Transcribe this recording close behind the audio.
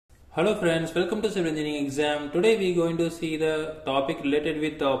Hello friends, welcome to civil engineering exam. Today we are going to see the topic related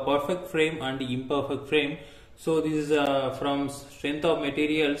with perfect frame and imperfect frame. So this is from strength of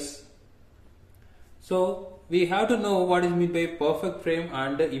materials. So we have to know what is meant by perfect frame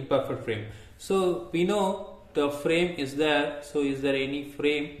and imperfect frame. So we know the frame is there. So is there any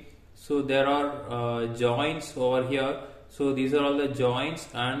frame? So there are joints over here. So these are all the joints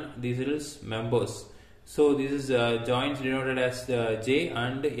and these are members. So this is joints denoted as J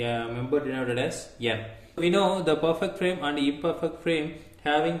and member denoted as N. We know the perfect frame and imperfect frame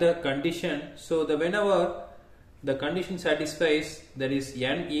having the condition. So whenever the condition satisfies, that is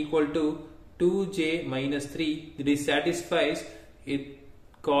N equal to 2J minus 3, it is satisfies, it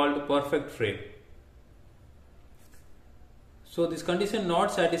called perfect frame. So this condition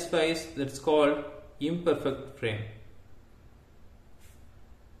not satisfies, that's called imperfect frame.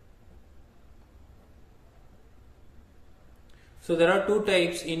 So there are two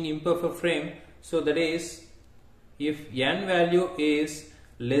types in imperfect frame. So that is, if N value is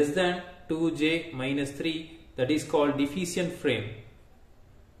less than 2J minus 3, that is called deficient frame.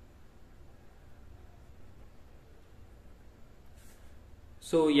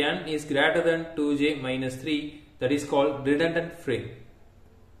 So N is greater than 2J minus 3, that is called redundant frame.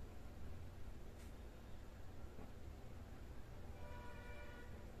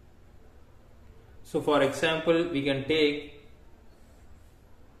 So for example, we can take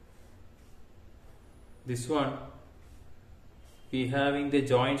this one. We having the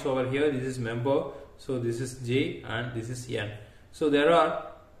joints over here. This is member. So this is J and this is N. So there are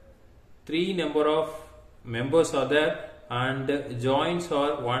three number of members are there and joints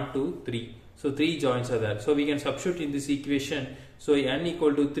are 1, 2, 3. So three joints are there. So we can substitute in this equation. So N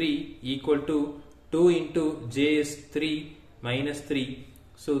equal to 3 equal to 2 into J is 3 minus 3.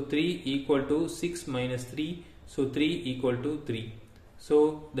 So 3 equal to 6 minus 3. So 3 equal to 3.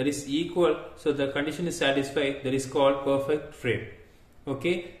 So that is equal. So the condition is satisfied. That is called perfect frame.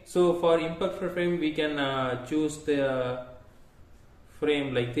 Okay. So for imperfect frame, we can choose the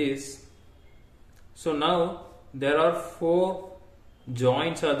frame like this. So now there are 4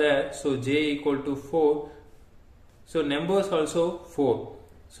 joints are there. So J equal to 4. So numbers also 4.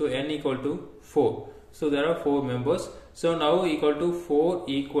 So N equal to 4. So there are 4 members. So now equal to 4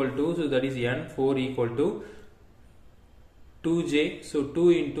 equal to, so that is N, 4 equal to 2J, so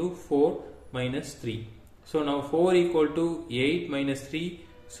 2 into 4 minus 3. So now 4 equal to 8 minus 3,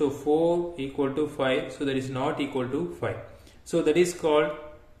 so 4 equal to 5, so that is not equal to 5. So that is called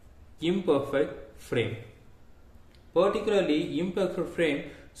imperfect frame. Particularly imperfect frame,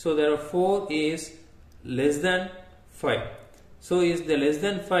 so there are 4 is less than 5. So is the less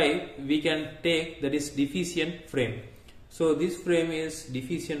than 5, we can take, that is deficient frame. So this frame is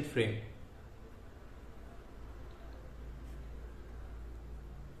deficient frame.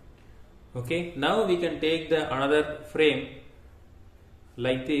 Okay, now we can take the another frame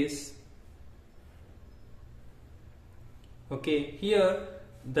like this. Okay, here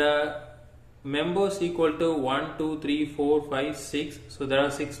the members equal to 1, 2, 3, 4, 5, 6. So there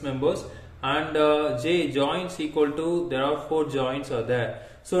are 6 members and J joints equal to, there are 4 joints are there.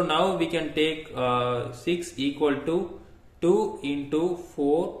 So now we can take 6 equal to 2 into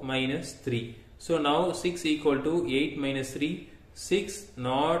 4 minus 3. So now 6 equal to 8 minus 3. 6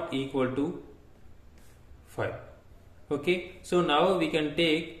 not equal to 5. Okay, so now we can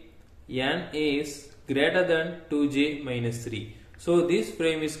take N is greater than 2J minus 3. So this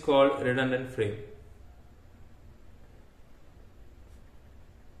frame is called redundant frame.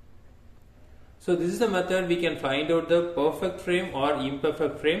 So this is the method we can find out the perfect frame or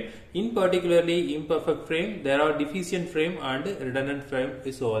imperfect frame. In particularly imperfect frame, there are deficient frame and redundant frame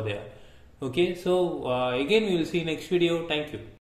is over there. Okay, so again we will see next video. Thank you.